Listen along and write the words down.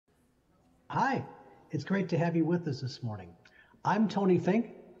Hi, it's great to have you with us this morning. I'm Tony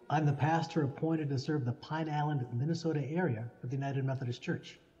Fink. I'm the pastor appointed to serve the Pine Island, Minnesota area of the United Methodist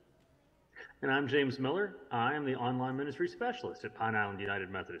Church. And I'm James Miller. I am the online ministry specialist at Pine Island United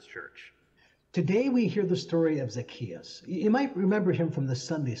Methodist Church. Today we hear the story of Zacchaeus. You might remember him from the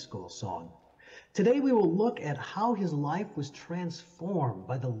Sunday school song. Today we will look at how his life was transformed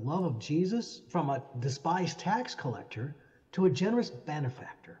by the love of Jesus from a despised tax collector to a generous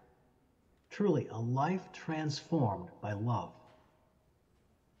benefactor. Truly, a life transformed by love.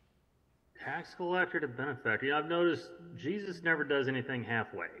 Tax collector to benefactor. I've noticed Jesus never does anything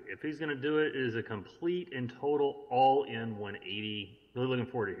halfway. If he's going to do it, it is a complete and total all-in 180. Really looking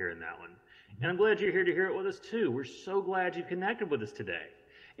forward to hearing that one. And I'm glad you're here to hear it with us too. We're so glad you've connected with us today.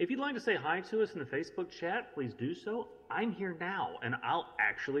 If you'd like to say hi to us in the Facebook chat, please do so. I'm here now, and I'll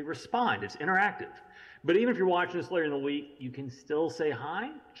actually respond. It's interactive. But even if you're watching this later in the week, you can still say hi.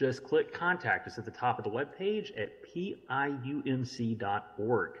 Just click Contact us at the top of the webpage at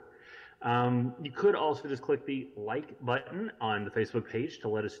PIUMC.org. You could also just click the like button on the Facebook page to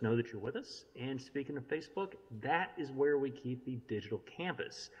let us know that you're with us. And speaking of Facebook, that is where we keep the digital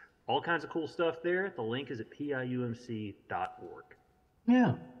campus. All kinds of cool stuff there. The link is at PIUMC.org.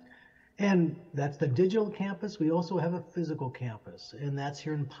 Yeah. And that's the digital campus. We also have a physical campus, and that's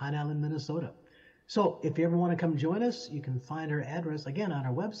here in Pine Island, Minnesota. So if you ever want to come join us, you can find our address again on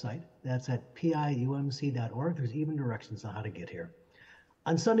our website. That's at PIUMC.org. There's even directions on how to get here.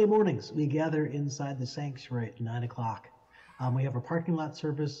 On Sunday mornings, we gather inside the sanctuary at 9 o'clock. We have a parking lot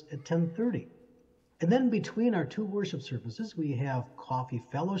service at 10:30. And then between our two worship services, we have coffee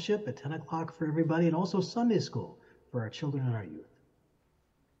fellowship at 10 o'clock for everybody, and also Sunday school for our children and our youth.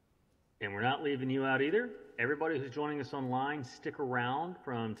 And we're not leaving you out either. Everybody who's joining us online, stick around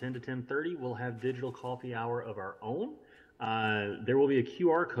from 10 to 10:30. We'll have digital coffee hour of our own. There will be a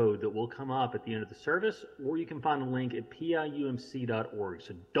QR code that will come up at the end of the service, or you can find the link at PIUMC.org.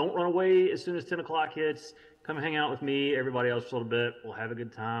 So don't run away as soon as 10 o'clock hits. Come hang out with me, everybody else for a little bit. We'll have a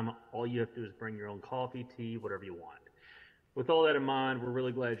good time. All you have to do is bring your own coffee, tea, whatever you want. With all that in mind, we're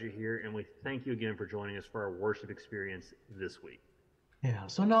really glad you're here, and we thank you again for joining us for our worship experience this week. Yeah,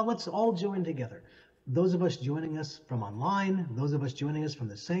 so now let's all join together. Those of us joining us from online, those of us joining us from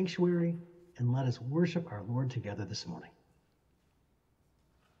the sanctuary, and let us worship our Lord together this morning.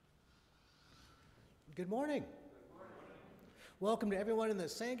 Good morning. Welcome to everyone in the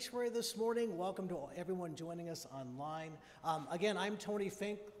sanctuary this morning. Welcome to everyone joining us online. Again, I'm Tony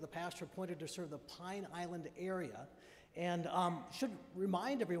Fink, the pastor appointed to serve the Pine Island area. And should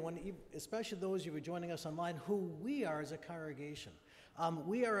remind everyone, especially those of you who are joining us online, who we are as a congregation.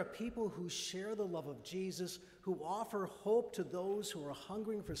 We are a people who share the love of Jesus, who offer hope to those who are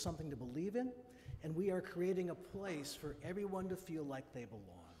hungering for something to believe in, and we are creating a place for everyone to feel like they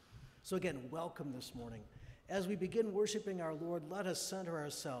belong. So again, welcome this morning. As we begin worshiping our Lord, let us center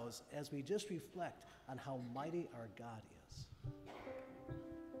ourselves as we just reflect on how mighty our God is.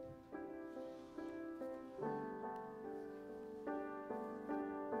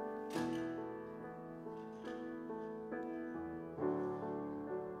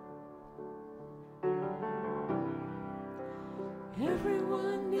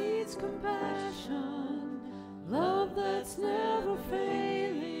 Everyone needs compassion, love that's never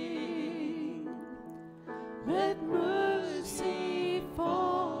failing. Let mercy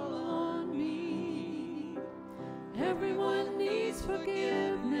fall on me. Everyone needs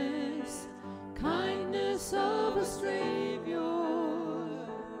forgiveness, kindness of a Savior,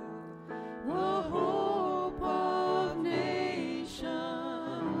 the hope of nations.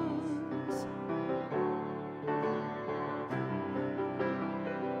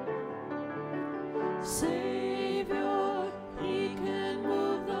 Savior, He can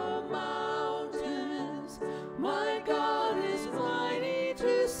move the mountains. My God is mighty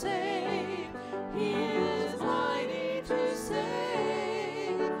to save. He is mighty to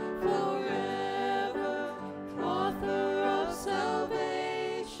save. Forever, author of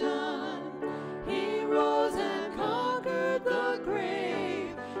salvation. He rose and conquered the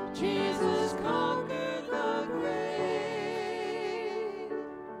grave. Jesus conquered the grave.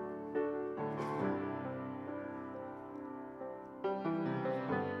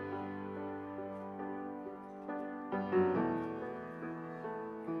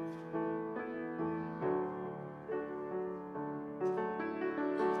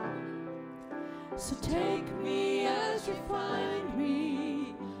 So take me as you find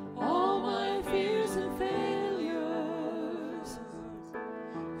me, all my fears and failures.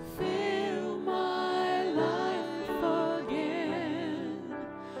 Fill my life again.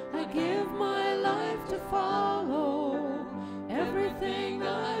 I give my life to follow everything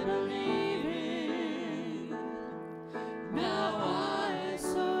I believe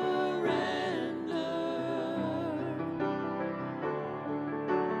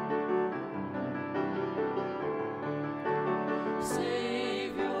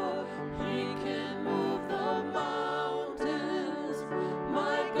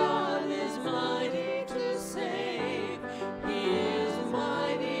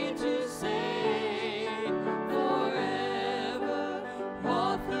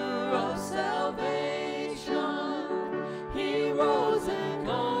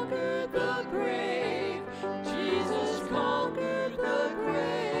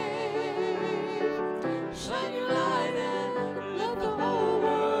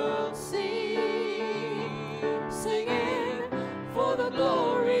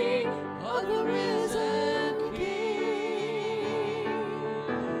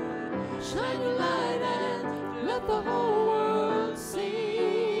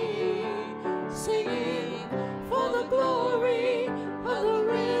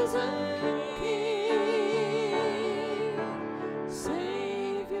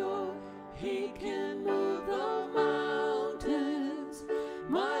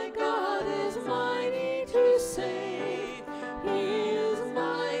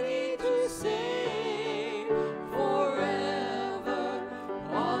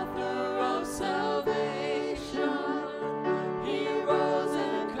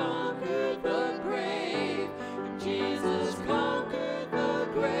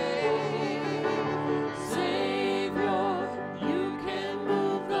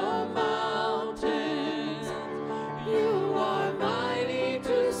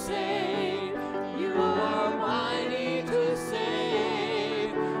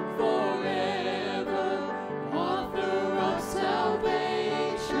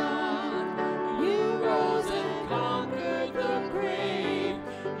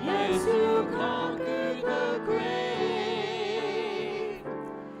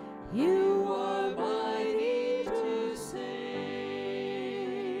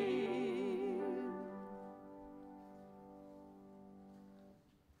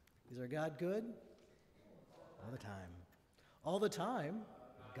Is our God good? All the time. All the time,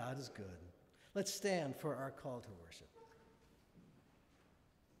 God is good. Let's stand for our call to worship.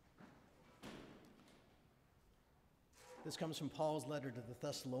 This comes from Paul's letter to the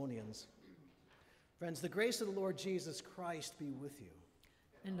Thessalonians. Friends, the grace of the Lord Jesus Christ be with you.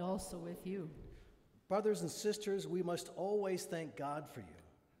 And also with you. Brothers and sisters, we must always thank God for you.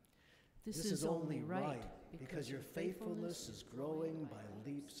 This is only right, because your faithfulness is growing by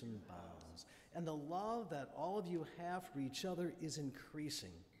leaps and bounds, and the love that all of you have for each other is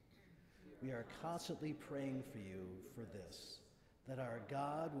increasing. We are constantly praying for you for this, that our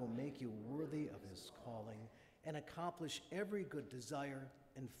God will make you worthy of his calling and accomplish every good desire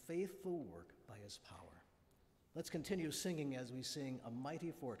and faithful work by his power. Let's continue singing as we sing "A Mighty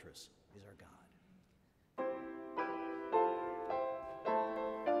Fortress is Our God."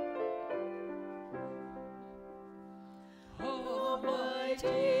 A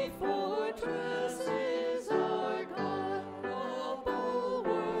mighty fortress is our God, a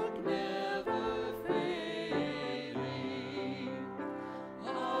bulwark never failing.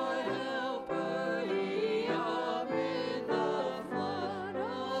 Our helper, he amid the flood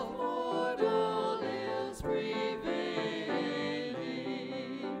of mortal ills prevailing.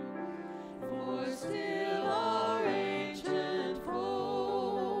 For still our ancient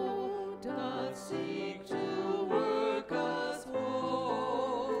foe doth seek to work us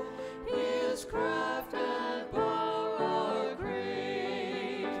woe. His craft and power are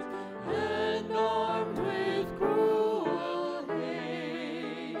great, and armed with cruel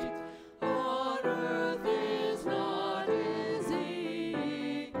hate. On earth is not his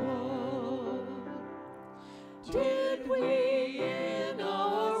equal. Did we in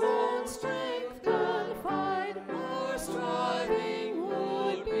our own strength confide, our striving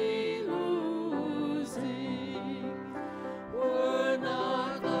would be losing. Were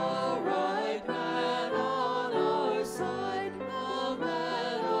not the right man on our side, the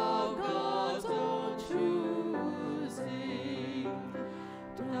man of God's own choosing.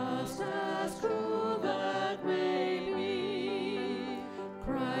 Just as true that may be,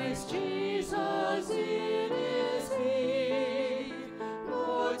 Christ Jesus it is he,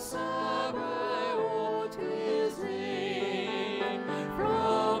 Lord Sabaoth his name,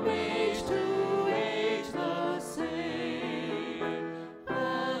 from age to age the same,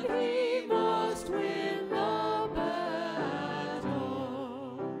 and he must win the battle.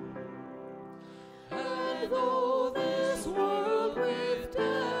 And though this world with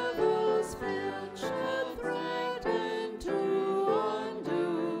devils filled should threaten to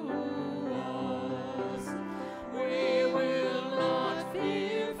undo us, we will not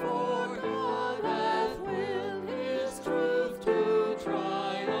fear, for God hath willed his truth to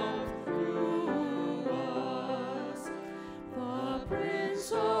triumph through us. The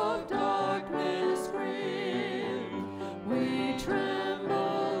Prince of Darkness grim, we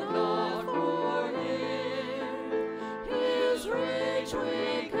tremble not for him. His rage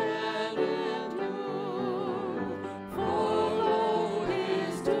we can endure, for lo,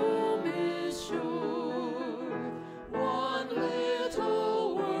 his doom is sure. One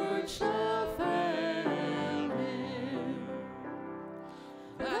little word shall fail him.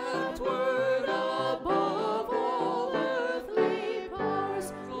 That word above all earthly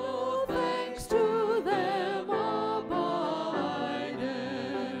powers, no thanks to them abideth.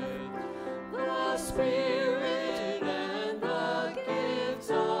 The Spirit and the gifts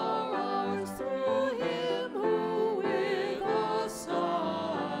are ours through him who with us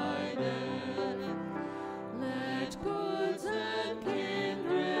sideth. Let goods and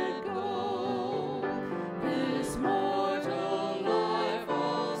kindred go, this mortal life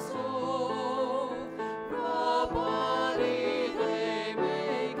also. The body they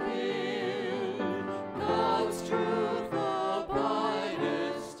may kill, God's truth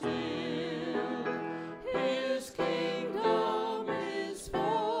abideth still. His kingdom is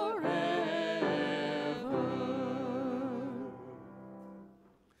forever.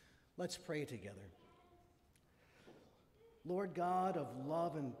 Let's pray together. Lord God of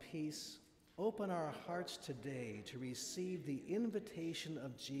love and peace, open our hearts today to receive the invitation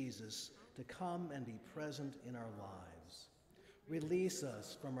of Jesus to come and be present in our lives. Release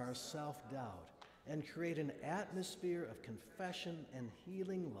us from our self-doubt and create an atmosphere of confession and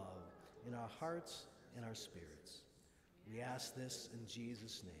healing love in our hearts and our spirits. We ask this in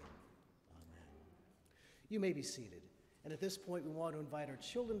Jesus' name. Amen. You may be seated. And at this point, we want to invite our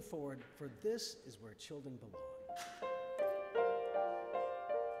children forward, for this is where children belong.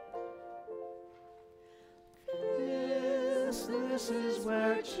 This is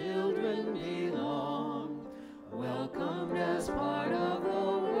where children belong, welcomed as part of the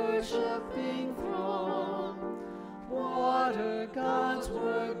worship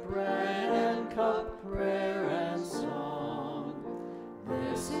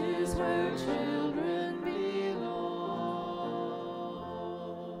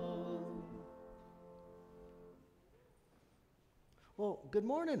Well, good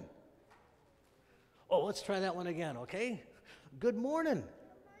morning. Oh, let's try that one again, okay? Good morning.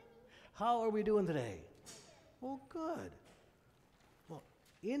 How are we doing today? Well, good. Well,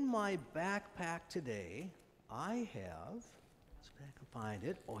 in my backpack today, I have, let's see if I can find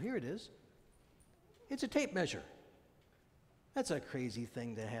it. Oh, here it is. It's a tape measure. That's a crazy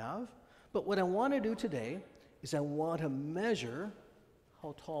thing to have. But what I want to do today is I want to measure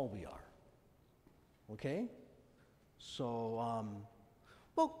how tall we are. Okay? So,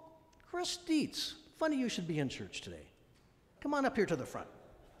 well, Chris Dietz, funny you should be in church today. Come on up here to the front.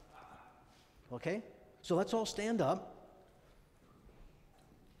 Okay? So let's all stand up.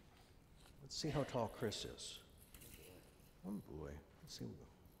 Let's see how tall Chris is. Oh boy. Let's see.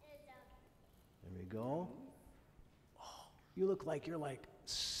 There we go. Oh, you look like you're like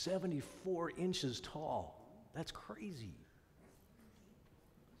 74 inches tall. That's crazy.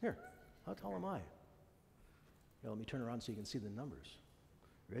 Here, how tall am I? Here, let me turn around so you can see the numbers.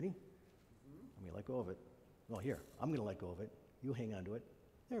 Ready? Let me let go of it. Oh, here, I'm going to let go of it. You hang on to it.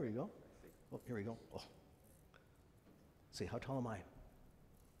 There we go. Oh, here we go. Oh. Let's see, how tall am I?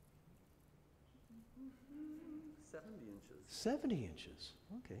 70 inches. 70 inches.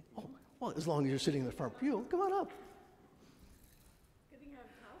 Okay. Oh, well, as long as you're sitting in the front pew, come on up. Good thing you have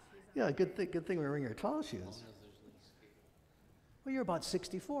tall shoes on. Yeah, good thing we're wearing our tall shoes. Well, you're about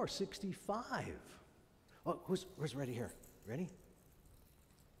 64, 65. Oh, who's ready here? Ready?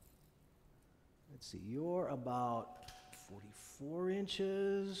 Let's see, you're about 44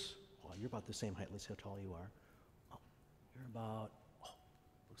 inches. Oh, you're about the same height. Let's see how tall you are. Oh, you're about,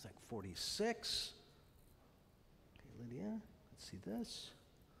 looks like 46. Okay, Lydia, let's see this.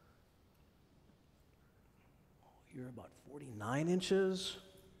 Oh, you're about 49 inches.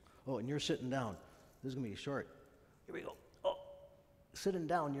 Oh, and you're sitting down. This is going to be short. Here we go. Oh, sitting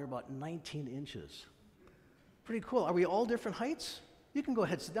down, you're about 19 inches. Pretty cool. Are we all different heights? You can go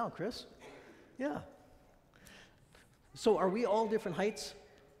ahead and sit down, Chris. Yeah. So are we all different heights?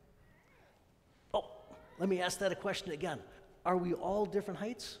 Oh, let me ask that a question again. Are we all different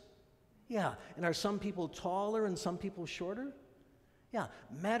heights? Yeah. And are some people taller and some people shorter? Yeah.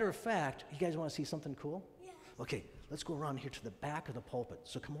 Matter of fact, you guys want to see something cool? Yeah. Okay, let's go around here to the back of the pulpit.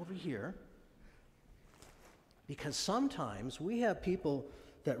 So come over here. Because sometimes we have people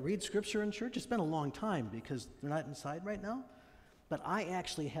that read scripture in church. It's been a long time because they're not inside right now. But I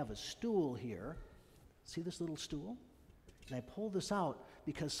actually have a stool here. See this little stool? And I pull this out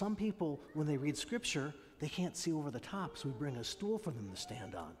because some people, when they read scripture, they can't see over the top, so we bring a stool for them to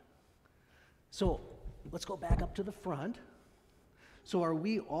stand on. So let's go back up to the front. So are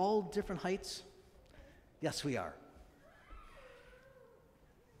we all different heights? Yes, we are.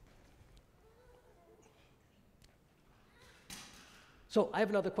 So I have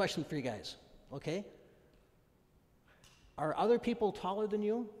another question for you guys, okay? Are other people taller than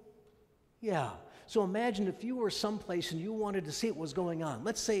you? Yeah. So imagine if you were someplace and you wanted to see what was going on.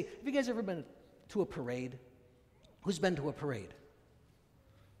 Let's say, have you guys ever been to a parade? Who's been to a parade?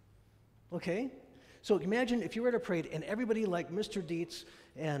 Okay. So imagine if you were at a parade and everybody like Mr. Dietz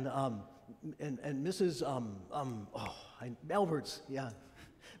and Mrs. Alberts, yeah.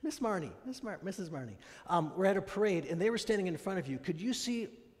 Mrs. Marnie, were at a parade and they were standing in front of you. Could you see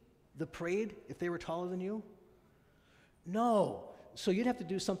the parade if they were taller than you? No. So you'd have to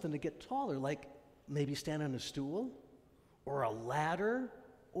do something to get taller, like maybe stand on a stool or a ladder,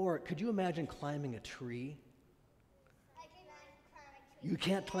 or could you imagine climbing a tree? I cannot climb a tree. You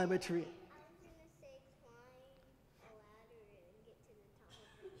can't climb a tree? I was going to say climb a ladder and get to the top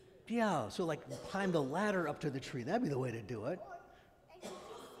of the tree. Yeah, so like climb the ladder up to the tree. That'd be the way to do it. Or I should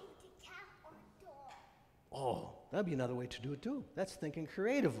just think the cat or a dog. Oh, that'd be another way to do it too. That's thinking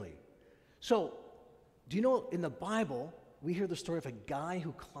creatively. So, do you know in the Bible, we hear the story of a guy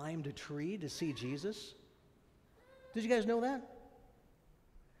who climbed a tree to see Jesus? Did you guys know that?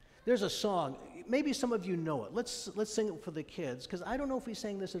 There's a song. Maybe some of you know it. Let's sing it for the kids, because I don't know if we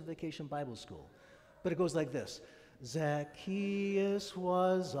sang this at Vacation Bible School. But it goes like this. Zacchaeus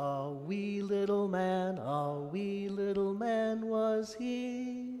was a wee little man was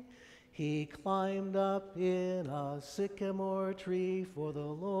he. He climbed up in a sycamore tree for the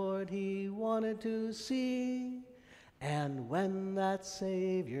Lord he wanted to see. And when that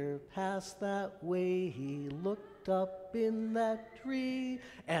Savior passed that way, he looked up in that tree,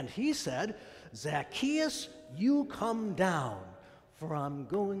 and he said, Zacchaeus, you come down, for I'm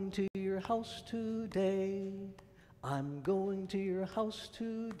going to your house today. I'm going to your house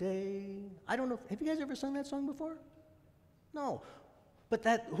today. I don't know, have you guys ever sung that song before? No.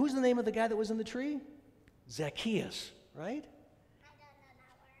 But who's the name of the guy that was in the tree? Zacchaeus, right? I don't know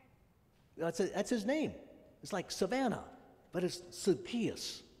that word. That's his name. It's like Savannah. but it's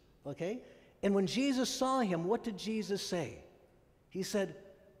Zacchaeus, okay? And when Jesus saw him, what did Jesus say? He said,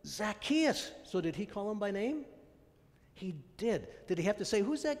 Zacchaeus. So did he call him by name? He did. Did he have to say,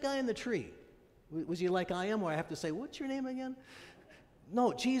 who's that guy in the tree? Was he like I am, where I have to say, what's your name again?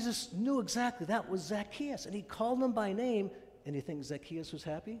 No, Jesus knew exactly that was Zacchaeus, and he called him by name. And you think Zacchaeus was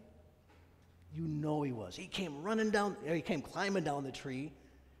happy? You know he was. He came climbing down the tree,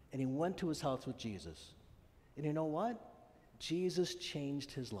 and he went to his house with Jesus. And you know what? Jesus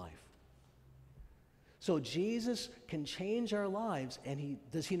changed his life. So Jesus can change our lives, and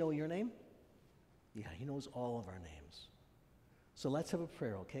does he know your name? Yeah, he knows all of our names. So let's have a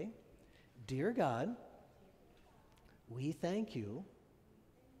prayer, okay? Dear God, we thank you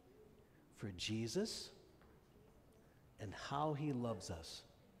for Jesus and how he loves us.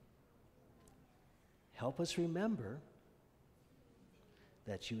 Help us remember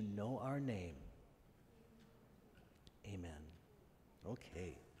that you know our name. Amen.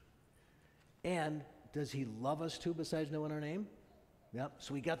 Okay. And does he love us too besides knowing our name? Yep.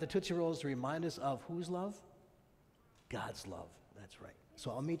 So we got the Tootsie Rolls to remind us of whose love? God's love. That's right.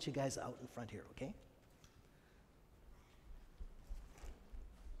 So I'll meet you guys out in front here, okay?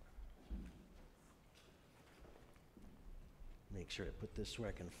 Make sure to put this where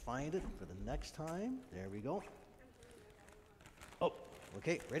I can find it for the next time. There we go. Oh,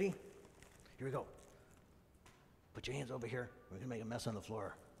 okay, ready? Here we go. Put your hands over here. We're going to make a mess on the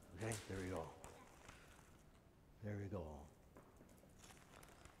floor. Okay, there we go. There we go.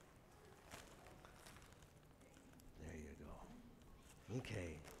 There you go.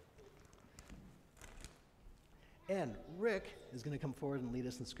 Okay. And Rick is going to come forward and lead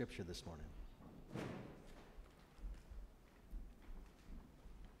us in Scripture this morning.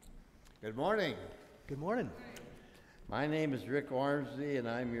 Good morning. Good morning. My name is Rick Ormsby, and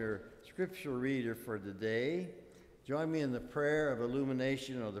I'm your scripture reader for today. Join me in the prayer of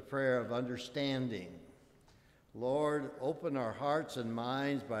illumination, or the prayer of understanding. Lord, open our hearts and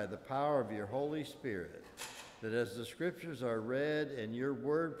minds by the power of your Holy Spirit, that as the scriptures are read and your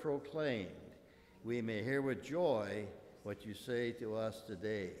word proclaimed, we may hear with joy what you say to us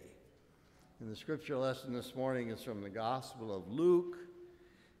today. And the scripture lesson this morning is from the Gospel of Luke,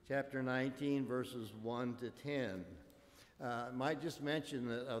 chapter 19, verses 1 to 10. I might just mention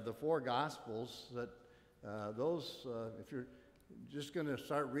that of the four Gospels, that if you're just going to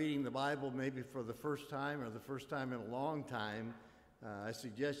start reading the Bible maybe for the first time or the first time in a long time, I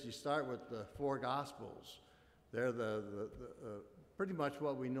suggest you start with the four Gospels. They're pretty much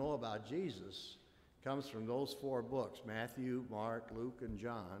what we know about Jesus comes from those four books: Matthew, Mark, Luke, and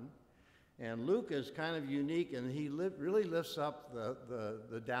John. And Luke is kind of unique, and he really lifts up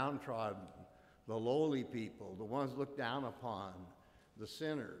the downtrodden, the lowly people, the ones looked down upon, the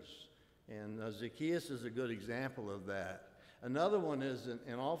sinners. And Zacchaeus is a good example of that. Another one is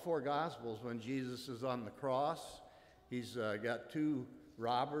in all four Gospels, when Jesus is on the cross, he's got two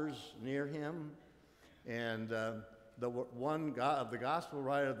robbers near him. And the one of the Gospel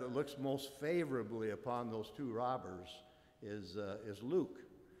writer that looks most favorably upon those two robbers is Luke.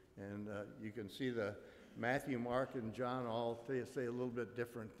 And you can see the Matthew, Mark, and John all say a little bit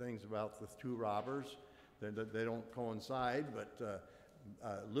different things about the two robbers. They don't coincide, but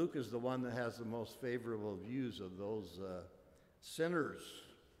Luke is the one that has the most favorable views of those sinners.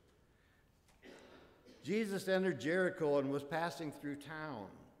 Jesus entered Jericho and was passing through town.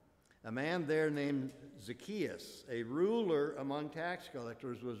 A man there named Zacchaeus, a ruler among tax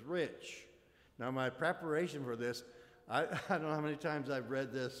collectors, was rich. Now, my preparation for this, I don't know how many times I've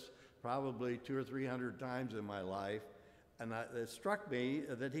read this, probably 200 or 300 times in my life, and it struck me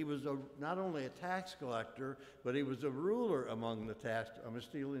that he was not only a tax collector, but he was a ruler among the tax. Am I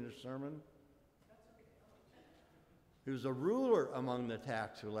stealing your sermon? He was a ruler among the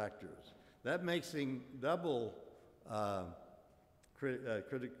tax collectors. That makes him double, that's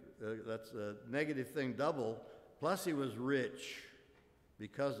a negative thing, double, plus he was rich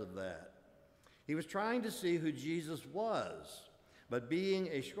because of that. He was trying to see who Jesus was, but being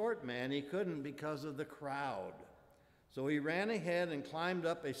a short man, he couldn't because of the crowd. So he ran ahead and climbed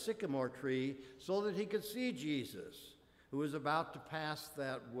up a sycamore tree so that he could see Jesus, who was about to pass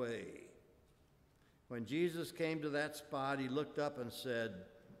that way. When Jesus came to that spot, he looked up and said,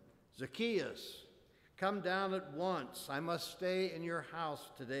 "Zacchaeus, come down at once. I must stay in your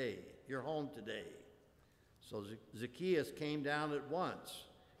house today, your home today." So Zacchaeus came down at once,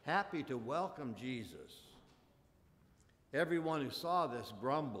 happy to welcome Jesus. Everyone who saw this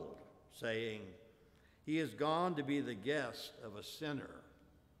grumbled, saying, "He is gone to be the guest of a sinner."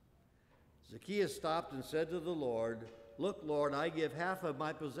 Zacchaeus stopped and said to the Lord, Look, Lord, I give half of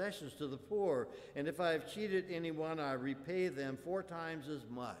my possessions to the poor, and if I have cheated anyone, I repay them 4 times as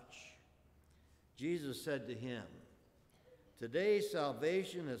much. Jesus said to him, today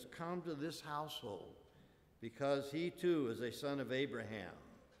salvation has come to this household, because he too is a son of Abraham.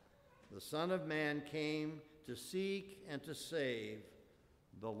 The Son of Man came to seek and to save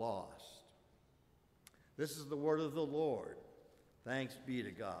the lost. This is the word of the Lord. Thanks be to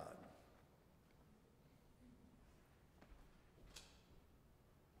God.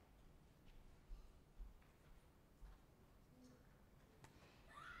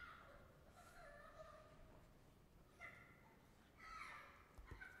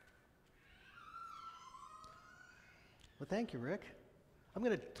 Well, thank you, Rick. I'm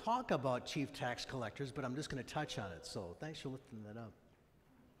going to talk about chief tax collectors, but I'm just going to touch on it, so thanks for lifting that up.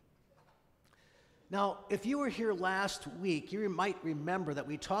 Now, if you were here last week, you might remember that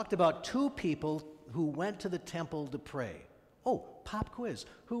we talked about 2 people who went to the temple to pray. Oh, pop quiz.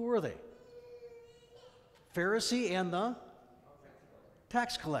 Who were they? Pharisee and the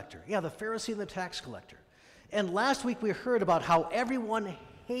tax collector. Yeah, the Pharisee and the tax collector. And last week we heard about how everyone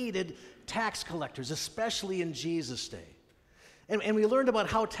hated tax collectors, especially in Jesus' day. And we learned about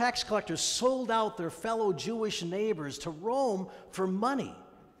how tax collectors sold out their fellow Jewish neighbors to Rome for money.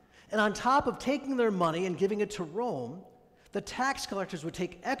 And on top of taking their money and giving it to Rome, the tax collectors would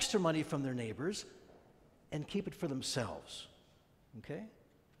take extra money from their neighbors and keep it for themselves. Okay?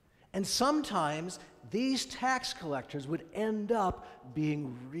 And sometimes these tax collectors would end up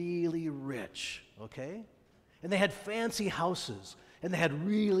being really rich. Okay? And they had fancy houses, and they had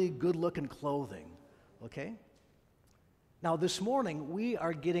really good-looking clothing. Okay? Now, this morning, we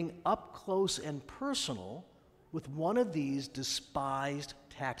are getting up close and personal with one of these despised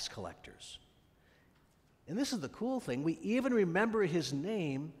tax collectors. And this is the cool thing. We even remember his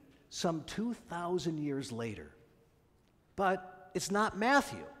name some 2,000 years later. But it's not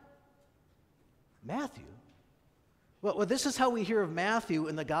Matthew. Matthew? Well, this is how we hear of Matthew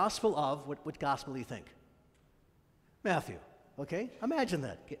in the Gospel of, what gospel do you think? Matthew, okay? Imagine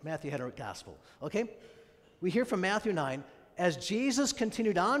that. Matthew had a gospel, okay? We hear from Matthew 9, as Jesus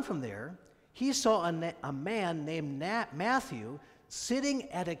continued on from there, he saw a man named Matthew sitting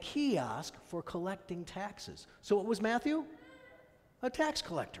at a kiosk for collecting taxes. So what was Matthew? A tax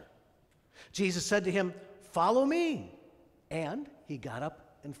collector. Jesus said to him, follow me. And he got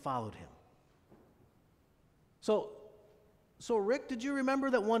up and followed him. So Rick, did you remember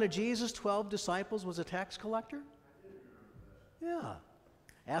that one of Jesus' 12 disciples was a tax collector? I did remember that.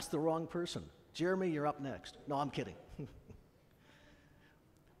 Yeah. Ask the wrong person. Jeremy, you're up next. No, I'm kidding.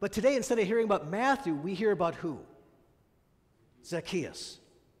 But today, instead of hearing about Matthew, we hear about who? Zacchaeus.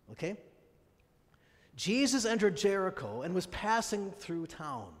 Okay? Jesus entered Jericho and was passing through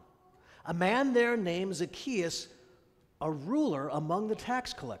town. A man there named Zacchaeus, a ruler among the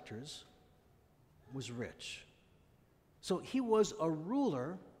tax collectors, was rich. So he was a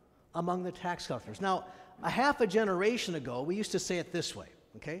ruler among the tax collectors. Now, a half a generation ago, we used to say it this way,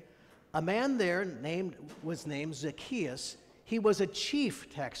 okay? A man there was named Zacchaeus. He was a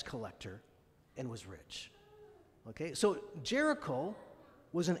chief tax collector and was rich. Okay, so Jericho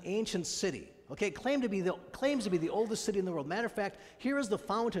was an ancient city. Okay, it claims to be the oldest city in the world. Matter of fact, here is the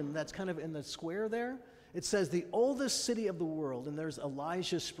fountain that's kind of in the square there. It says the oldest city of the world, and there's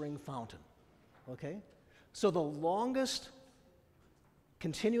Elijah's spring fountain. Okay, so the longest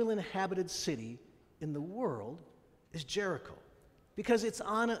continually inhabited city in the world is Jericho, because it's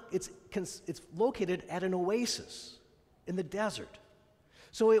located at an oasis in the desert.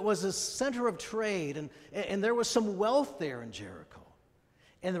 So it was a center of trade, and there was some wealth there in Jericho.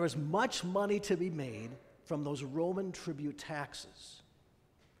 And there was much money to be made from those Roman tribute taxes.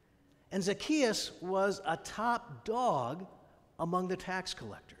 And Zacchaeus was a top dog among the tax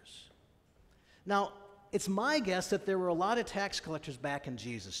collectors. Now, it's my guess that there were a lot of tax collectors back in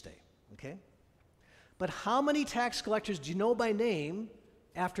Jesus' day, okay? But how many tax collectors do you know by name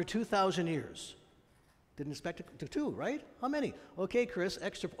after 2,000 years? Didn't expect it to 2, right? How many? Okay, Chris,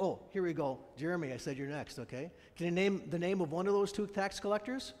 extra. Oh, here we go. Jeremy, I said you're next, okay? Can you name the name of one of those 2 tax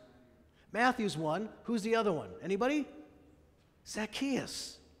collectors? Matthew's one. Who's the other one? Anybody?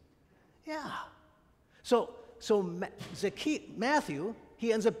 Zacchaeus. Yeah. So Matthew,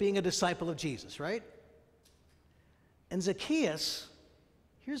 he ends up being a disciple of Jesus, right? And Zacchaeus,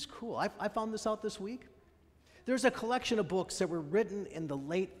 here's cool. I found this out this week. There's a collection of books that were written in the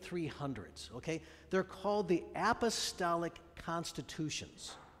late 300s, okay? They're called the Apostolic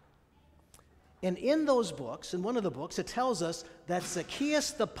Constitutions. And in those books, in one of the books, it tells us that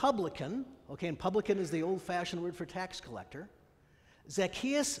Zacchaeus the publican, okay, and publican is the old-fashioned word for tax collector,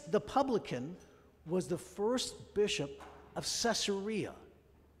 Zacchaeus the publican was the first bishop of Caesarea.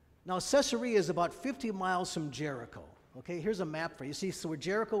 Now, Caesarea is about 50 miles from Jericho. Okay, here's a map for you. See, so where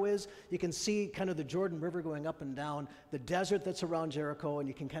Jericho is, you can see kind of the Jordan River going up and down, the desert that's around Jericho, and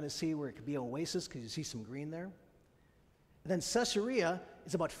you can kind of see where it could be an oasis because you see some green there. And then Caesarea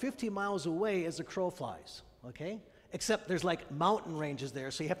is about 50 miles away as the crow flies, okay? Except there's like mountain ranges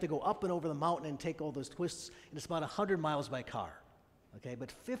there, so you have to go up and over the mountain and take all those twists, and it's about 100 miles by car, okay?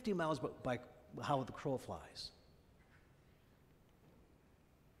 But 50 miles by how the crow flies.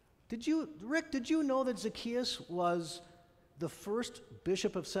 Rick, did you know that Zacchaeus was the first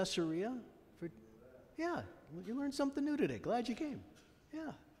bishop of Caesarea? Yeah, you learned something new today. Glad you came.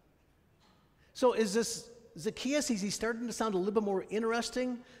 Yeah. So is this Zacchaeus, is he starting to sound a little bit more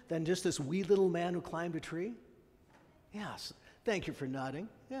interesting than just this wee little man who climbed a tree? Yes. Thank you for nodding.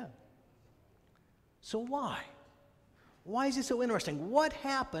 Yeah. So why? Why is he so interesting? What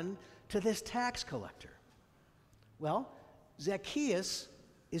happened to this tax collector? Well, Zacchaeus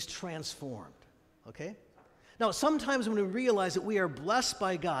is transformed, okay? Now, sometimes when we realize that we are blessed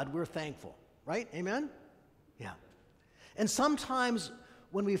by God, we're thankful, right? Amen? Yeah. And sometimes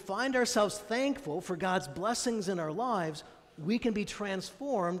when we find ourselves thankful for God's blessings in our lives, we can be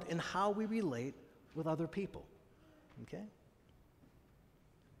transformed in how we relate with other people, okay?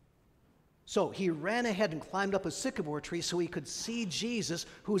 So he ran ahead and climbed up a sycamore tree so he could see Jesus,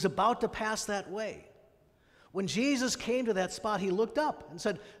 who was about to pass that way. When Jesus came to that spot, he looked up and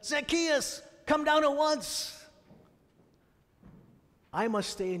said, "Zacchaeus, come down at once. I must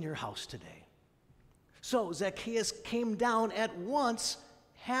stay in your house today." So Zacchaeus came down at once,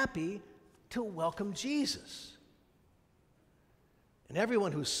 happy to welcome Jesus. And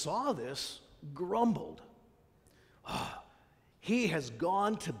everyone who saw this grumbled. "Oh, he has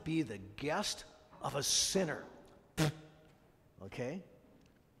gone to be the guest of a sinner." Okay?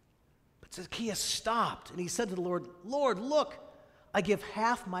 Zacchaeus stopped, and he said to the Lord, "Lord, look, I give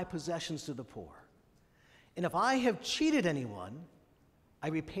half my possessions to the poor. And if I have cheated anyone, I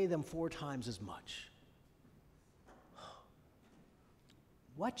repay them 4 times as much."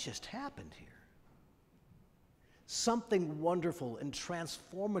 What just happened here? Something wonderful and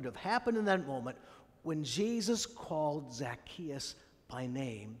transformative happened in that moment when Jesus called Zacchaeus by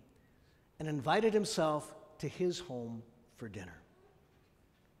name and invited himself to his home for dinner.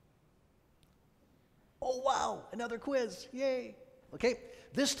 Oh, wow, another quiz, yay. Okay,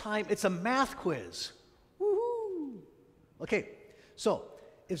 this time it's a math quiz. Woohoo! Okay, so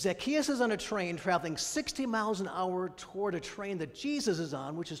if Zacchaeus is on a train traveling 60 miles an hour toward a train that Jesus is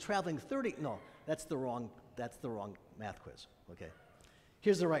on, which is traveling 30, no, that's the wrong math quiz, okay.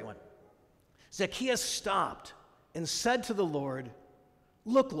 Here's the right one. Zacchaeus stopped and said to the Lord,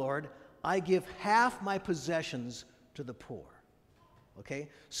 "Look, Lord, I give half my possessions to the poor." Okay,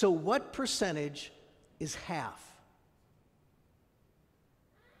 so what percentage is half?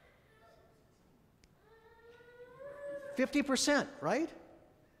 %50%, right?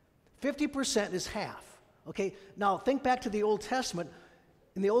 50% is half. Okay, now think back to the Old Testament.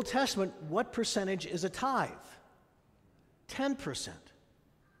 In the Old Testament, what percentage is a tithe? 10%.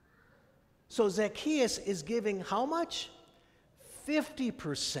 So Zacchaeus is giving how much?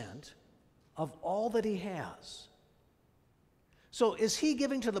 50% of all that he has. So is he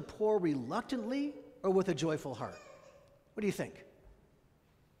giving to the poor reluctantly or with a joyful heart? What do you think?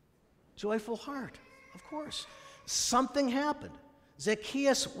 Joyful heart, of course. Something happened.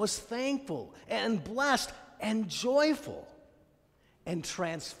 Zacchaeus was thankful and blessed and joyful and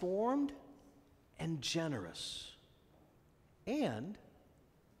transformed and generous and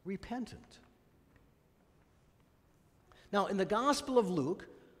repentant. Now, in the Gospel of Luke,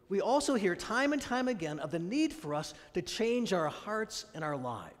 we also hear time and time again of the need for us to change our hearts and our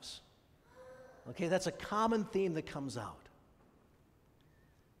lives. Okay, that's a common theme that comes out.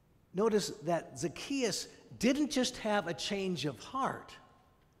 Notice that Zacchaeus didn't just have a change of heart,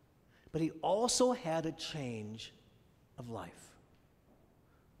 but he also had a change of life.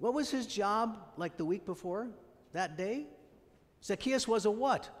 What was his job like the week before, that day? Zacchaeus was a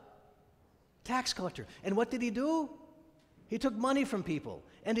what? Tax collector. And what did he do? He took money from people.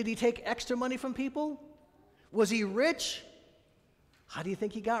 And did he take extra money from people? Was he rich? How do you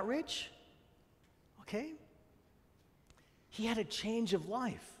think he got rich? Okay? He had a change of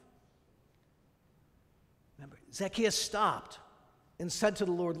life. Remember, Zacchaeus stopped and said to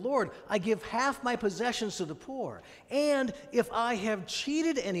the Lord, "Lord, I give half my possessions to the poor, and if I have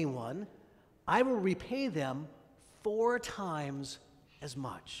cheated anyone, I will repay them 4 times as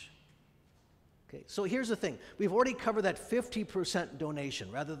much." Okay, so here's the thing. We've already covered that 50%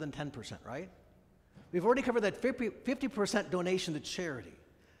 donation rather than 10%, right? We've already covered that 50% donation to charity.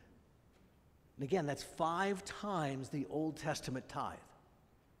 And again, that's 5 times the Old Testament tithe.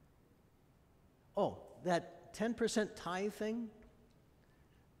 Oh, that 10% tithe thing?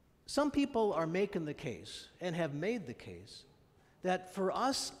 Some people are making the case, and have made the case, that for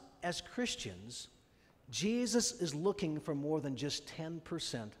us as Christians, Jesus is looking for more than just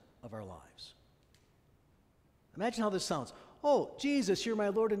 10% of our lives. Imagine how this sounds. Oh, Jesus, you're my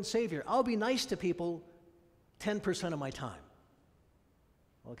Lord and Savior. I'll be nice to people 10% of my time.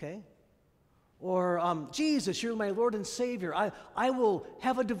 Okay? Or, Jesus, you're my Lord and Savior. I will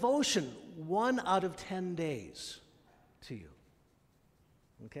have a devotion 1 out of 10 days to you.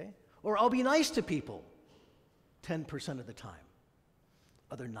 Okay? Or I'll be nice to people 10% of the time.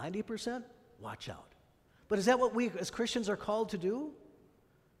 Other 90%? Watch out. But is that what we as Christians are called to do?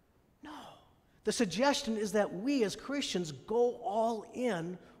 No. The suggestion is that we as Christians go all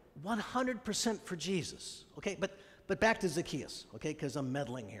in 100% for Jesus. Okay? But back to Zacchaeus, okay? Because I'm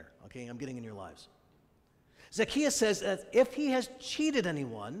meddling here, okay? I'm getting in your lives. Zacchaeus says that if he has cheated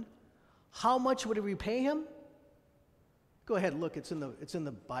anyone, how much would he repay him? Go ahead, look, it's in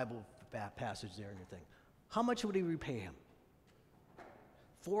the Bible passage there in your thing. How much would he repay him?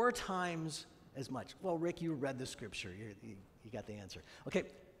 4 times as much. Well, Rick, you read the scripture. You got the answer. Okay,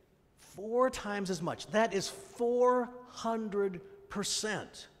 4 times as much. That is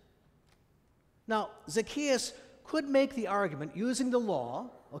 400%. Now, Zacchaeus could make the argument using the law,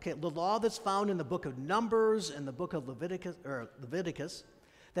 okay, the law that's found in the book of Numbers and the book of Leviticus,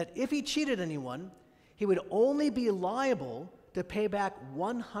 that if he cheated anyone, he would only be liable to pay back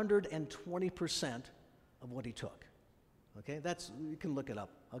 120% of what he took. Okay, you can look it up.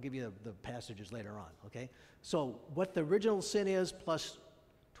 I'll give you the passages later on, okay? So what the original sin is plus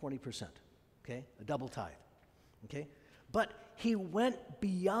 20%, okay? A double tithe, okay? But he went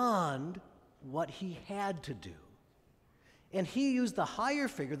beyond what he had to do. And he used the higher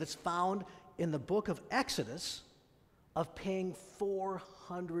figure that's found in the book of Exodus of paying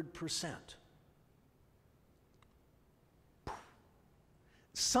 400%.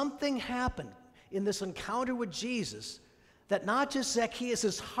 Something happened in this encounter with Jesus that not just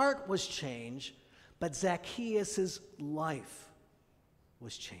Zacchaeus' heart was changed, but Zacchaeus' life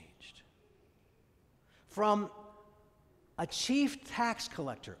was changed. From a chief tax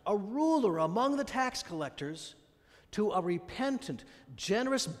collector, a ruler among the tax collectors, to a repentant,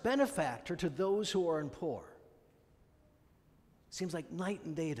 generous benefactor to those who are poor. Seems like night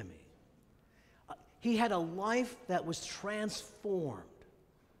and day to me. He had a life that was transformed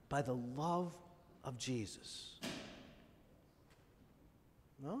by the love of Jesus.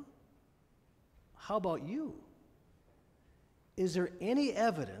 No? How about you? Is there any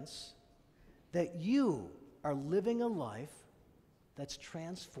evidence that you are living a life that's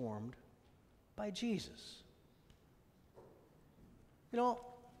transformed by Jesus? You know,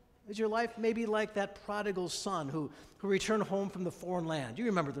 is your life maybe like that prodigal son who returned home from the foreign land? You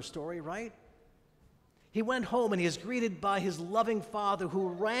remember the story, right? He went home and he is greeted by his loving father who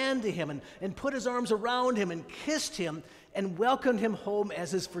ran to him and put his arms around him and kissed him and welcomed him home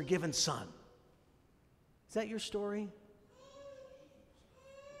as his forgiven son. Is that your story?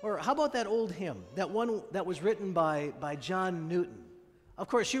 Or how about that old hymn, that one that was written by John Newton? Of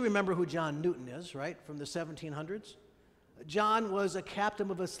course, you remember who John Newton is, right, from the 1700s? John was a captain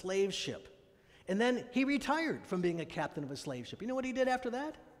of a slave ship. And then he retired from being a captain of a slave ship. You know what he did after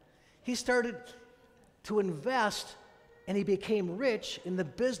that? He started to invest, and he became rich in the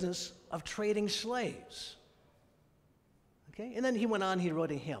business of trading slaves. Okay? And then he went on, he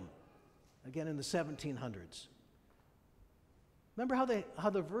wrote a hymn, again in the 1700s. Remember how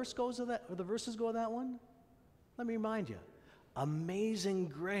the verse goes of that, or the verses go of that one? Let me remind you. Amazing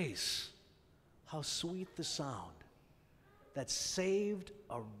grace, how sweet the sound that saved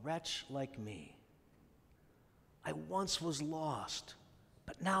a wretch like me. I once was lost,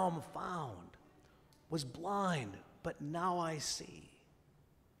 but now I'm found. Was blind, but now I see.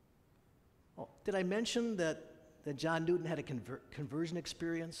 Oh, did I mention that John Newton had a conversion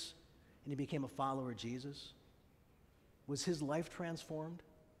experience and he became a follower of Jesus? Was his life transformed?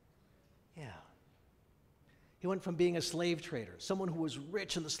 Yeah. He went from being a slave trader, someone who was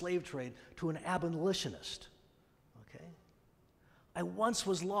rich in the slave trade, to an abolitionist. Okay? I once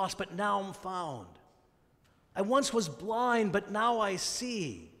was lost, but now I'm found. I once was blind, but now I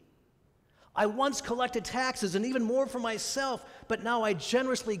see. I once collected taxes and even more for myself, but now I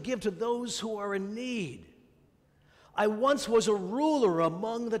generously give to those who are in need. I once was a ruler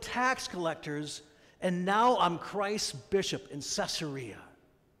among the tax collectors, and now I'm Christ's bishop in Caesarea.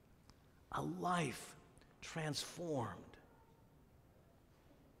 A life transformed.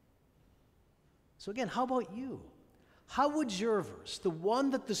 So again, how about you? How would your verse, the one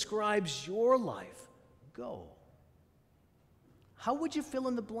that describes your life, go? How would you fill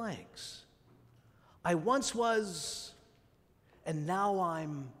in the blanks? I once was, and now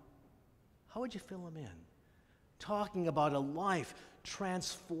I'm. How would you fill them in? Talking about a life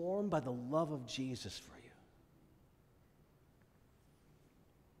transformed by the love of Jesus for you.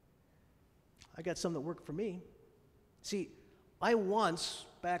 I got some that work for me. See, I once,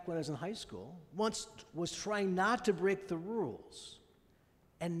 back when I was in high school, once was trying not to break the rules.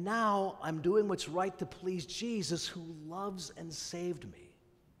 And now I'm doing what's right to please Jesus, who loves and saved me.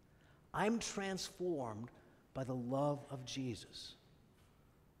 I'm transformed by the love of Jesus.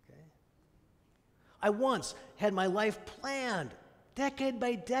 Okay? I once had my life planned, decade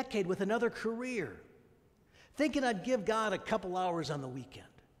by decade, with another career, thinking I'd give God a couple hours on the weekend.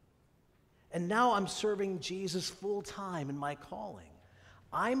 And now I'm serving Jesus full time in my calling.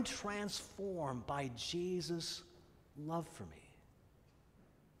 I'm transformed by Jesus' love for me.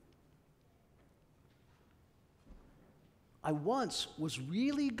 I once was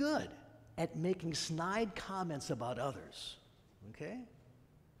really good at making snide comments about others, okay?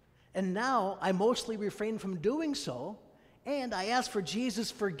 And now I mostly refrain from doing so, and I ask for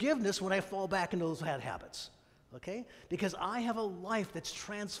Jesus' forgiveness when I fall back into those bad habits, okay? Because I have a life that's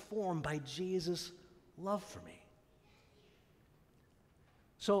transformed by Jesus' love for me.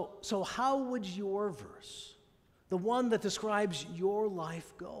 So how would your verse, the one that describes your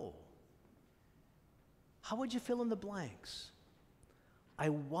life, go? How would you fill in the blanks? I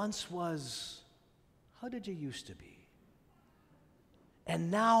once was, how did you used to be? And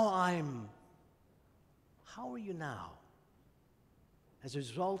now I'm, how are you now? As a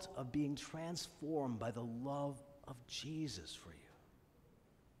result of being transformed by the love of Jesus for you.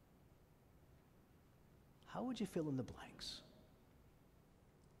 How would you fill in the blanks?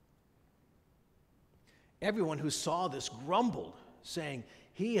 Everyone who saw this grumbled, saying,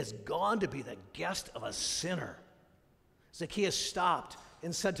 "He has gone to be the guest of a sinner." Zacchaeus stopped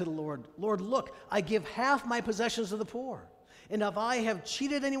and said to the Lord, "Lord, look, I give half my possessions to the poor. And if I have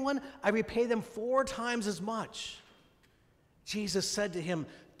cheated anyone, I repay them 4 times as much." Jesus said to him,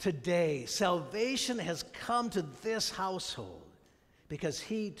 "Today salvation has come to this household, because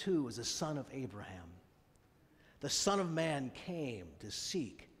he too is a son of Abraham. The Son of Man came to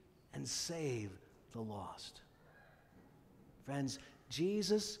seek and save the lost." Friends,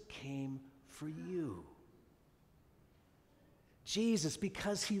 Jesus came for you. Jesus,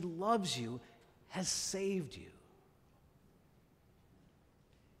 because he loves you, has saved you.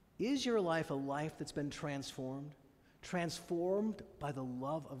 Is your life a life that's been transformed? Transformed by the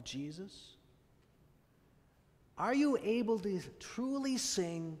love of Jesus? Are you able to truly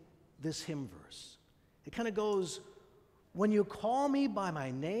sing this hymn verse? It kind of goes, "When you call me by my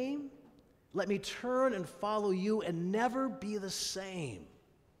name, let me turn and follow you and never be the same.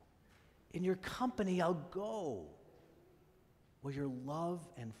 In your company I'll go where your love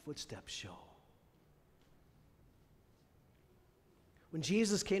and footsteps show." When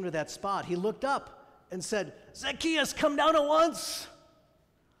Jesus came to that spot, he looked up and said, "Zacchaeus, come down at once.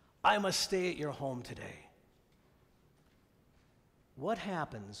 I must stay at your home today." What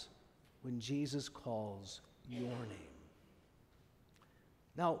happens when Jesus calls your name?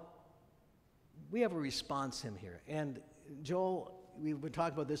 Now, we have a response hymn here. And Joel, we've been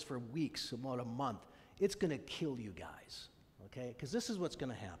talking about this for weeks, about a month. It's going to kill you guys, okay? Because this is what's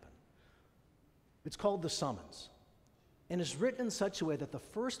going to happen. It's called the Summons. And it's written in such a way that the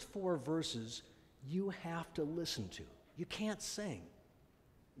first 4 verses you have to listen to. You can't sing.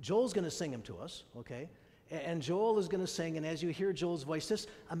 Joel's going to sing them to us, okay? And Joel is going to sing, and as you hear Joel's voice, just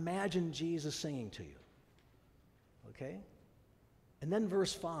imagine Jesus singing to you, okay? And then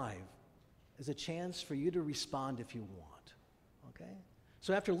verse 5 is a chance for you to respond if you want, okay?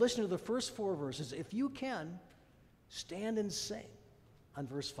 So after listening to the first 4 verses, if you can, stand and sing on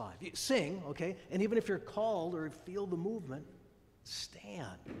verse 5. Sing, okay? And even if you're called or feel the movement,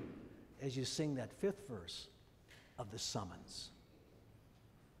 stand as you sing that 5th verse of the Summons.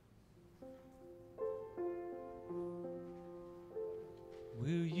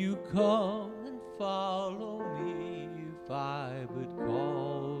 Will you come and follow me if I would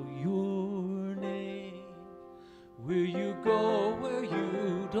call your name? Will you go where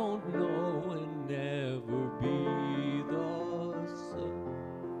you don't know and never be the same?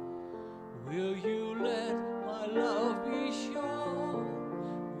 Will you let my love be shown?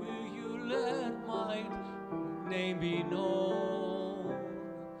 Will you let my name be known?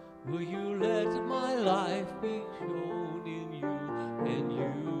 Will you let my life be shown in you and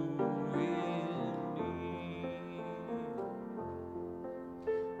you in me?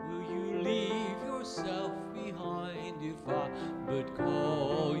 Will you leave yourself behind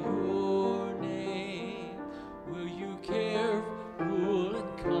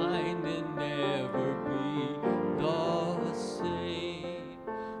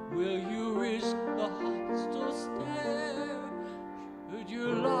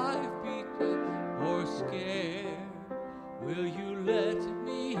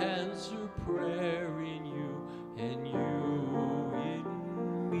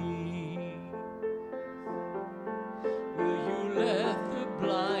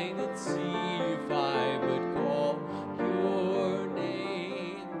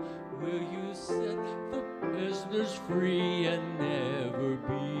prisoners free and never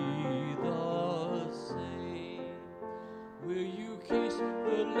be the same. Will you kiss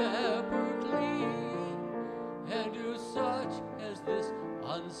the leper clean and do such as this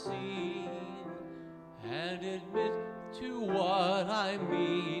unseen and admit to what I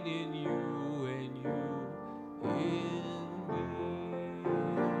mean in you and you in me?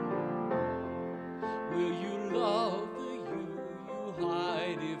 Will you love the you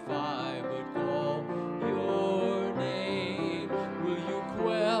hide if I but call your name? Will you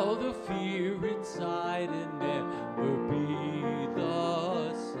quell the fear inside and never be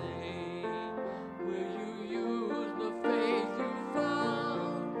the same? Will you use the faith you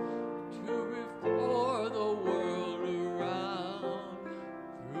found to restore the world around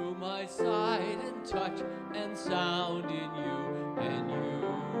through my sight and touch and sound in you and you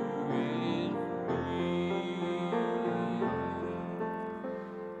in me?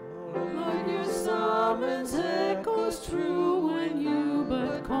 Like your summons echoes true when you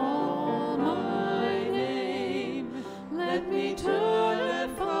but call my name. Let me turn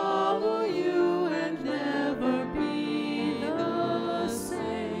and follow you and never be the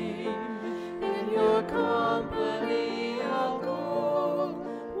same. In your company I'll go,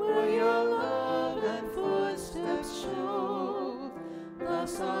 where your love and footsteps show.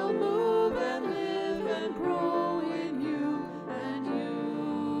 Thus I'll move and live and grow in you and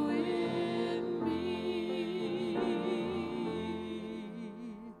you in me.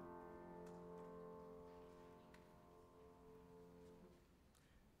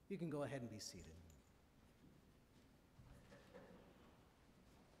 You can go ahead and be seated.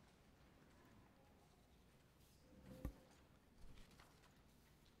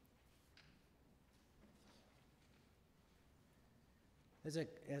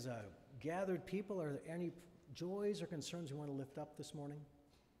 As a gathered people, are there any joys or concerns you want to lift up this morning?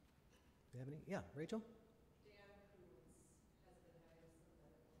 Do you have any? Yeah, Rachel?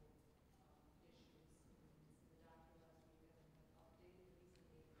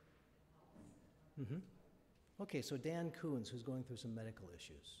 Mm-hmm. Okay, so Dan Coons, who's going through some medical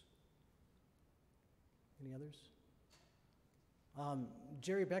issues. Any others?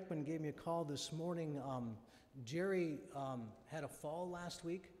 Jerry Beckman gave me a call this morning. Jerry had a fall last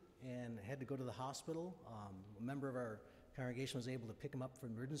week and had to go to the hospital. A member of our congregation was able to pick him up from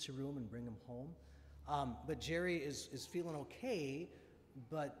the emergency room and bring him home. But Jerry is feeling okay,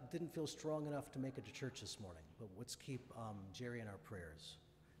 but didn't feel strong enough to make it to church this morning. But let's keep Jerry in our prayers.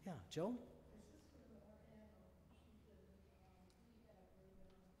 Yeah, Joe?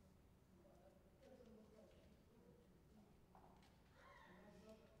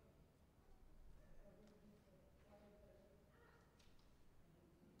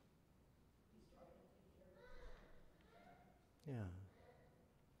 Yeah.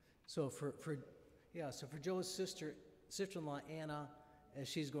 So for Joe's sister-in-law Anna, as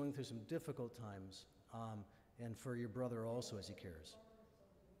she's going through some difficult times, and for your brother also as he cares.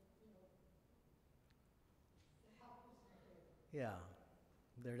 Yeah,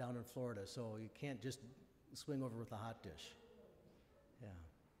 they're down in Florida, so you can't just swing over with a hot dish. Yeah.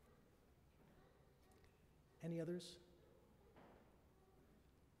 Any others?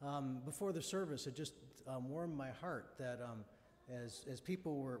 Before the service, it just warmed my heart that as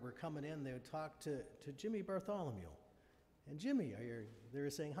people were coming in, they would talk to Jimmy Bartholomew. And Jimmy, they were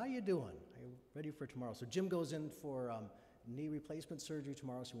saying, how you doing? Are you ready for tomorrow? So Jim goes in for knee replacement surgery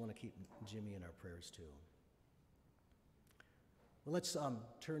tomorrow, so we want to keep Jimmy in our prayers too. Well, let's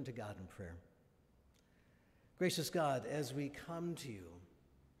turn to God in prayer. Gracious God, as we come to you,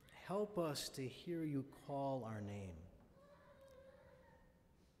 help us to hear you call our name.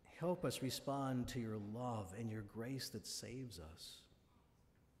 Help us respond to your love and your grace that saves us.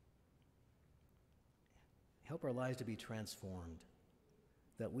 Help our lives to be transformed,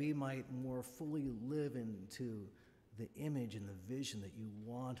 that we might more fully live into the image and the vision that you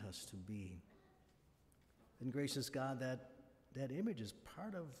want us to be. And gracious God, that image is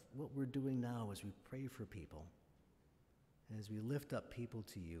part of what we're doing now as we pray for people. As we lift up people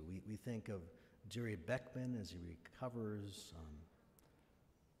to you, we think of Jerry Beckman as he recovers,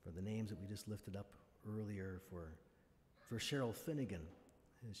 for the names that we just lifted up earlier, for Cheryl Finnegan,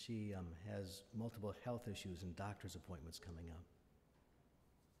 as she has multiple health issues and doctor's appointments coming up.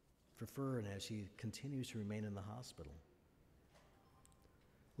 For Fern, as she continues to remain in the hospital.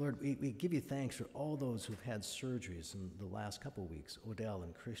 Lord, we give you thanks for all those who've had surgeries in the last couple weeks, Odell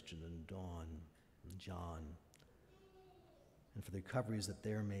and Christian and Dawn and John, and for the recoveries that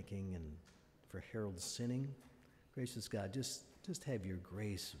they're making, and for Harold Sinning. Gracious God, just have your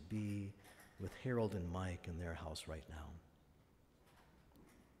grace be with Harold and Mike in their house right now.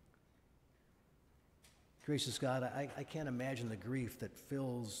 Gracious God, I can't imagine the grief that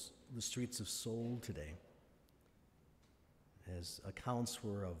fills the streets of Seoul today, as accounts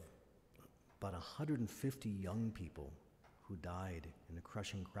were of about 150 young people who died in a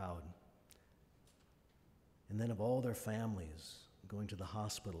crushing crowd, and then of all their families going to the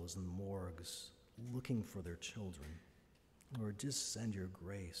hospitals and morgues looking for their children. Lord, just send your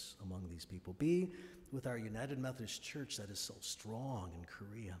grace among these people. Be with our United Methodist Church that is so strong in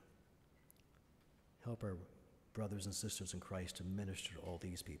Korea. Help our brothers and sisters in Christ to minister to all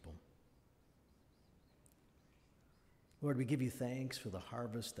these people. Lord, we give you thanks for the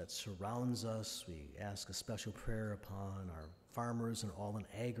harvest that surrounds us. We ask a special prayer upon our farmers and all in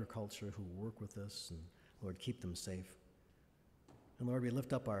agriculture who work with us, and Lord, keep them safe. And Lord, we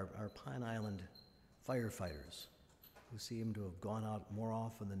lift up our Pine Island firefighters who seem to have gone out more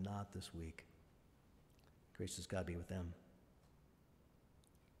often than not this week. Gracious God, be with them.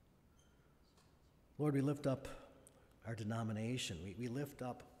 Lord, we lift up our denomination. We lift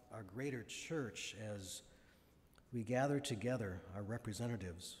up our greater church as we gather together our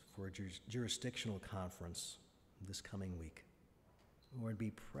representatives for a jurisdictional conference this coming week. Lord,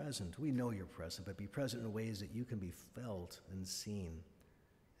 be present. We know you're present, but be present in ways that you can be felt and seen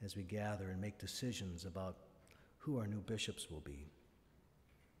as we gather and make decisions about who our new bishops will be.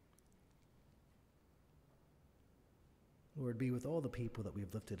 Lord, be with all the people that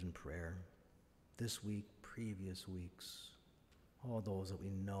we've lifted in prayer this week, previous weeks, all those that we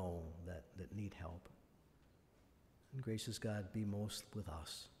know that need help. And gracious God, be most with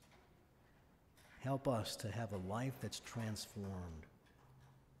us. Help us to have a life that's transformed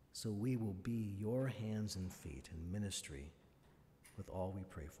so we will be your hands and feet in ministry with all we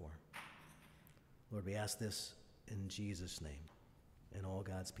pray for. Lord, we ask this in Jesus' name, and all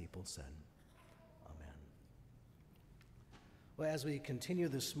God's people said, amen. Well, as we continue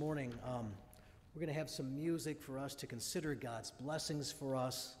this morning, we're going to have some music for us to consider God's blessings for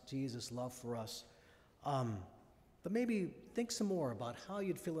us, Jesus' love for us. But maybe think some more about how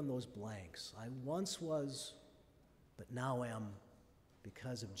you'd fill in those blanks. I once was, but now am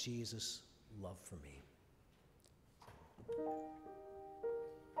because of Jesus' love for me.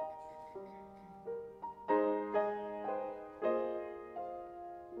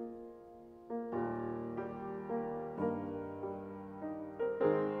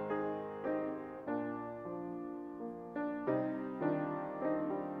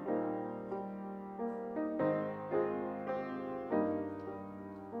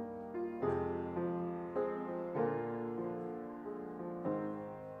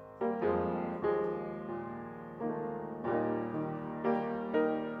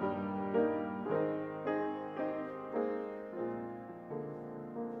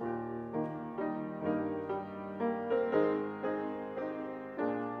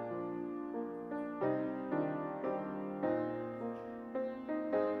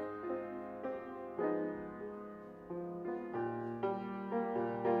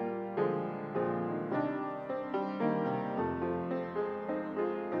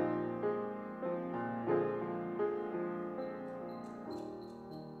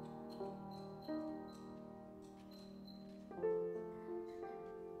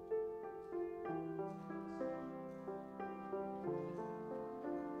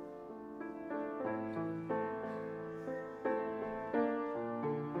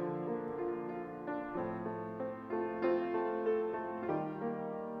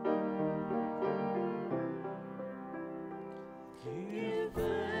 Give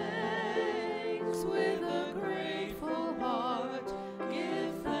thanks with a grateful heart.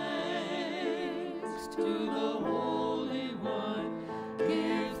 Give thanks to the Holy One.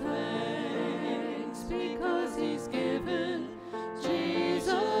 Give thanks because He's given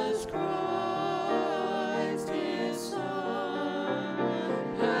Jesus Christ, His Son.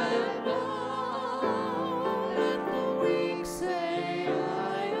 And now let the weak say,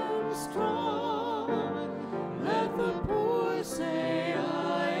 I am strong. Let the poor say,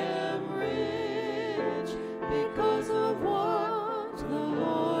 I am rich, because of what the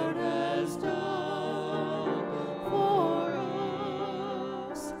Lord has done for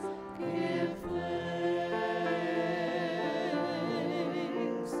us. Give thanks,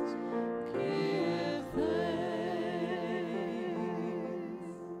 give thanks.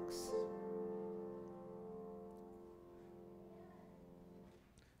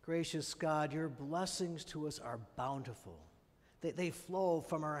 Gracious God, your blessings to us are bountiful. They flow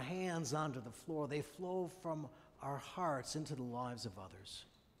from our hands onto the floor. They flow from our hearts into the lives of others.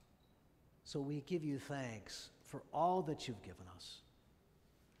 So we give you thanks for all that you've given us.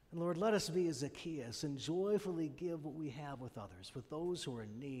 And Lord, let us be as Zacchaeus and joyfully give what we have with others, with those who are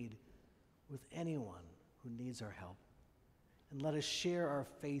in need, with anyone who needs our help. And let us share our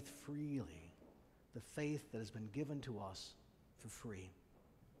faith freely, the faith that has been given to us for free,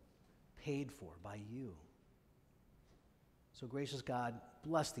 paid for by you. So gracious God,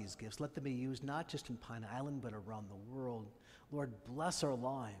 bless these gifts. Let them be used not just in Pine Island, but around the world. Lord, bless our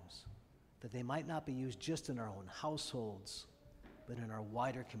lives, that they might not be used just in our own households, but in our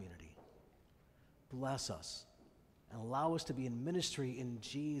wider community. Bless us and allow us to be in ministry in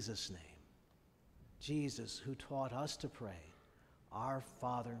Jesus' name. Jesus, who taught us to pray, Our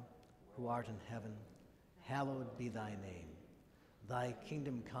Father, who art in heaven, hallowed be thy name. Thy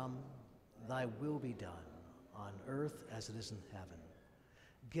kingdom come, thy will be done, on earth as it is in heaven.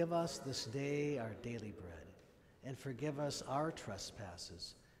 Give us this day our daily bread, and forgive us our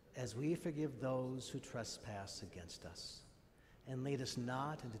trespasses, as we forgive those who trespass against us. And lead us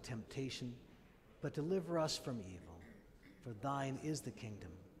not into temptation, but deliver us from evil. For thine is the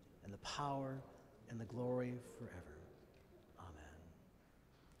kingdom, and the power, and the glory forever. Amen.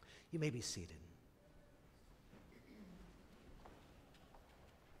 You may be seated.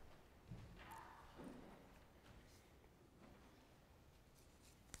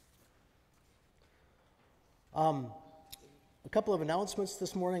 A couple of announcements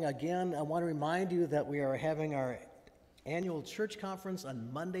this morning. Again, I want to remind you that we are having our annual church conference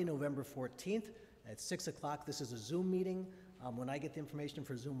on Monday, November 14th at 6 o'clock. This is a Zoom meeting. When I get the information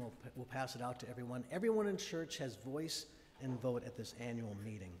for Zoom, we'll pass it out to everyone. Everyone in church has voice and vote at this annual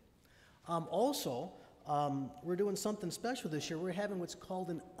meeting. Also, we're doing something special this year. We're having what's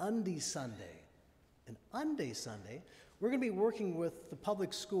called an Undy Sunday. An Unday Sunday. We're going to be working with the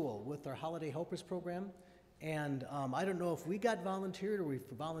public school with our Holiday Helpers program. And I don't know if we got volunteered or we've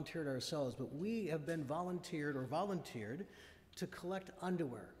volunteered ourselves, but we have been volunteered to collect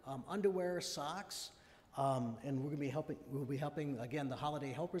underwear, socks, and we're going to be helping. We'll be helping again the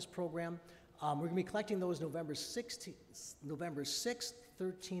Holiday Helpers program. We're going to be collecting those November 6th,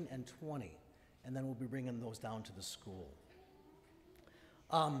 13, and 20, and then we'll be bringing those down to the school.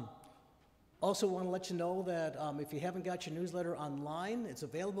 Also want to let you know that if you haven't got your newsletter online, it's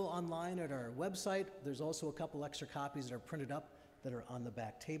available online at our website. There's also a couple extra copies that are printed up that are on the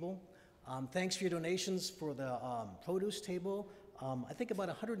back table. Thanks for your donations for the produce table. I think about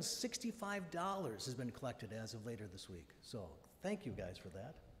 $165 has been collected as of later this week. So thank you guys for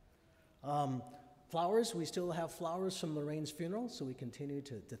that. Flowers, we still have flowers from Lorraine's funeral, so we continue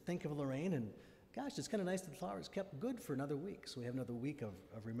to think of Lorraine. And gosh, it's kind of nice that the flowers kept good for another week. So we have another week of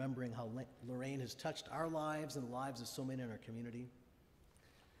remembering how Lorraine has touched our lives and the lives of so many in our community.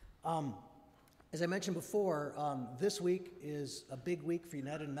 As I mentioned before, this week is a big week for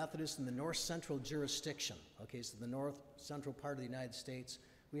United Methodists in the North Central jurisdiction. Okay, so the North Central part of the United States.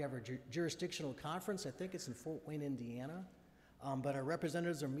 We have our jurisdictional conference. I think it's in Fort Wayne, Indiana. But our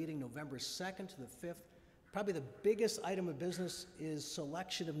representatives are meeting November 2nd to the 5th. Probably the biggest item of business is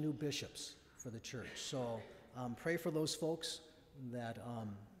selection of new bishops for the church. So pray for those folks that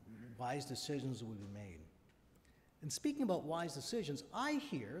wise decisions will be made. And speaking about wise decisions, I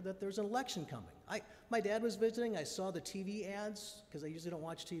hear that there's an election coming. My dad was visiting. I saw the TV ads because I usually don't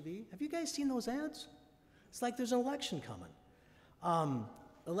watch TV. Have you guys seen those ads? It's like there's an election coming.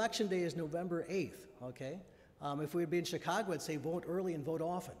 Election day is November 8th, okay? If we'd be in Chicago, I'd say vote early and vote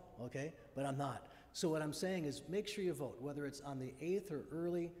often, okay? But I'm not. So what I'm saying is make sure you vote, whether it's on the 8th or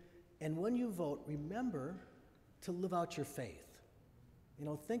early. And when you vote, remember to live out your faith. You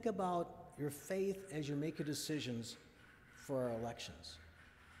know, think about your faith as you make your decisions for our elections.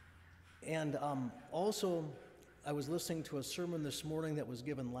 And also, I was listening to a sermon this morning that was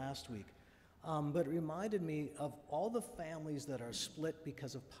given last week, but it reminded me of all the families that are split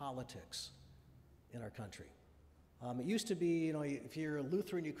because of politics in our country. It used to be, you know, if you're a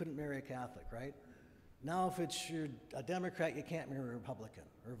Lutheran, you couldn't marry a Catholic, right? Now, if you're a Democrat, you can't marry a Republican,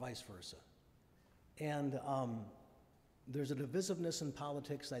 or vice versa. And there's a divisiveness in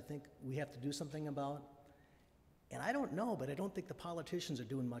politics I think we have to do something about. And I don't know, but I don't think the politicians are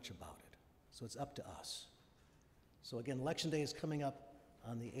doing much about it. So it's up to us. So again, Election Day is coming up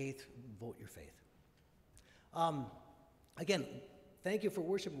on the 8th. Vote your faith. Again, thank you for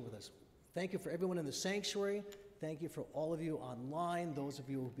worshiping with us. Thank you for everyone in the sanctuary. Thank you for all of you online, those of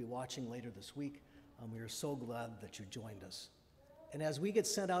you who will be watching later this week. We are so glad that you joined us. And as we get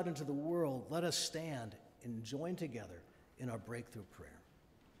sent out into the world, let us stand and join together in our breakthrough prayer.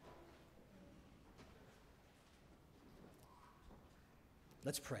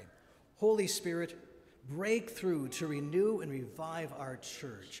 Let's pray. Holy Spirit, break through to renew and revive our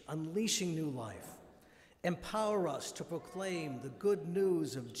church, unleashing new life. Empower us to proclaim the good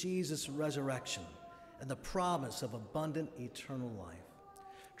news of Jesus' resurrection and the promise of abundant eternal life.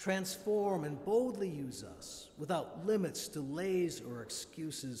 Transform and boldly use us without limits, delays, or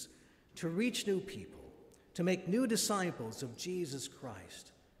excuses to reach new people, to make new disciples of Jesus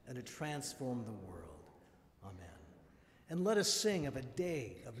Christ, and to transform the world. Amen. And let us sing of a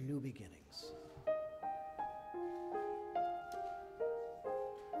day of new beginnings.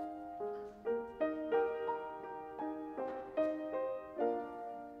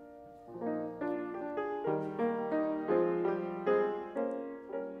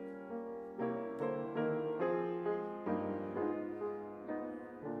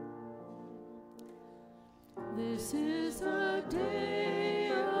 This is a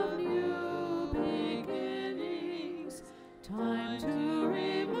day of new beginnings, time to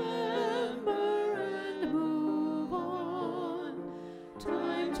remember and move on,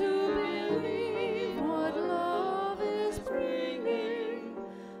 time to believe what love is bringing,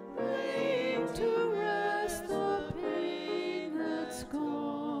 laying to rest the pain that's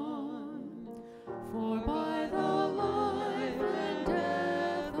gone. For by the life and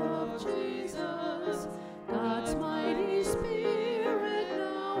death of Jesus, God's mighty Spirit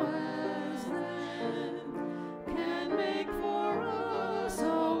now as then can make for us a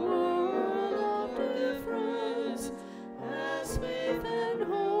world of difference as faith and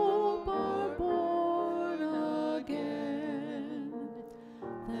hope are born again.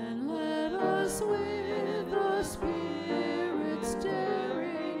 Then let us with the Spirit's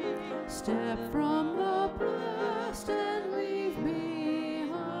daring step from the past and leave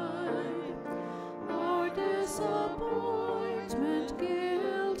behind our disappointment,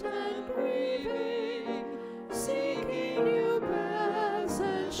 guilt, and grieving, seeking new paths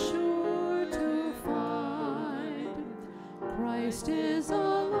and sure to find Christ is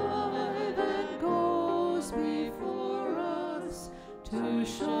alive and goes before us to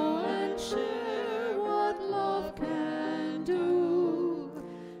show and share what love can do.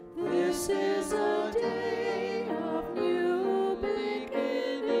 This is a day of new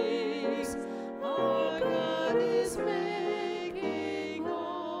beginnings. Our God is making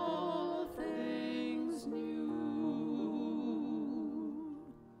all things new.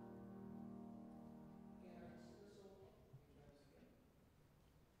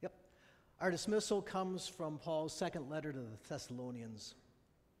 Yep. Our dismissal comes from Paul's second letter to the Thessalonians.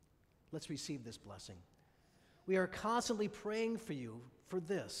 Let's receive this blessing. We are constantly praying for you for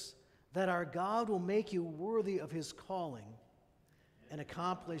this, that our God will make you worthy of his calling and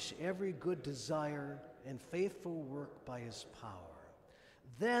accomplish every good desire and faithful work by his power.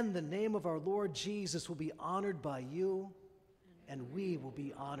 Then the name of our Lord Jesus will be honored by you, and we will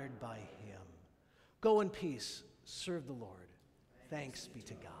be honored by him. Go in peace, serve the Lord. Thanks be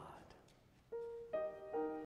to God.